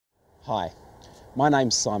Hi, my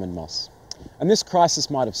name's Simon Moss, and this crisis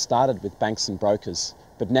might have started with banks and brokers,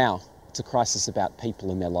 but now it's a crisis about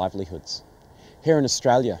people and their livelihoods. Here in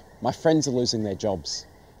Australia, my friends are losing their jobs,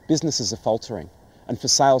 businesses are faltering, and for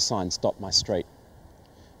sale signs dot my street.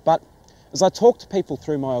 But as I talk to people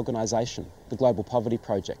through my organisation, the Global Poverty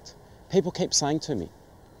Project, people keep saying to me,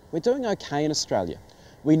 we're doing okay in Australia.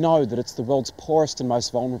 We know that it's the world's poorest and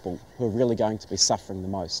most vulnerable who are really going to be suffering the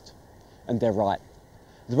most. And they're right.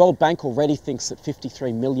 The World Bank already thinks that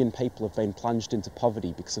 53 million people have been plunged into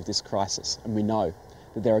poverty because of this crisis, and we know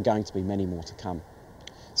that there are going to be many more to come.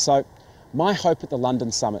 So, my hope at the London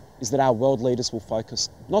Summit is that our world leaders will focus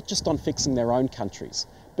not just on fixing their own countries,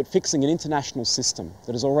 but fixing an international system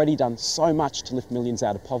that has already done so much to lift millions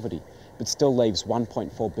out of poverty, but still leaves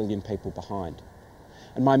 1.4 billion people behind.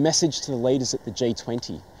 And my message to the leaders at the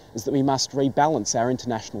G20 is that we must rebalance our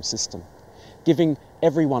international system, giving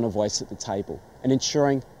everyone a voice at the table and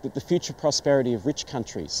ensuring that the future prosperity of rich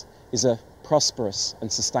countries is a prosperous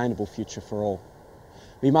and sustainable future for all.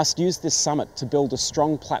 We must use this summit to build a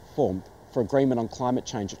strong platform for agreement on climate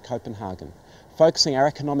change at Copenhagen, focusing our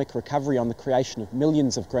economic recovery on the creation of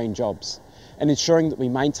millions of green jobs and ensuring that we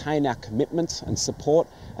maintain our commitment and support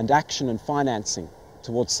and action and financing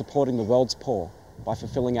towards supporting the world's poor by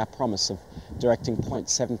fulfilling our promise of directing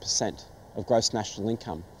 0.7% of gross national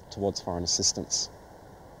income towards foreign assistance.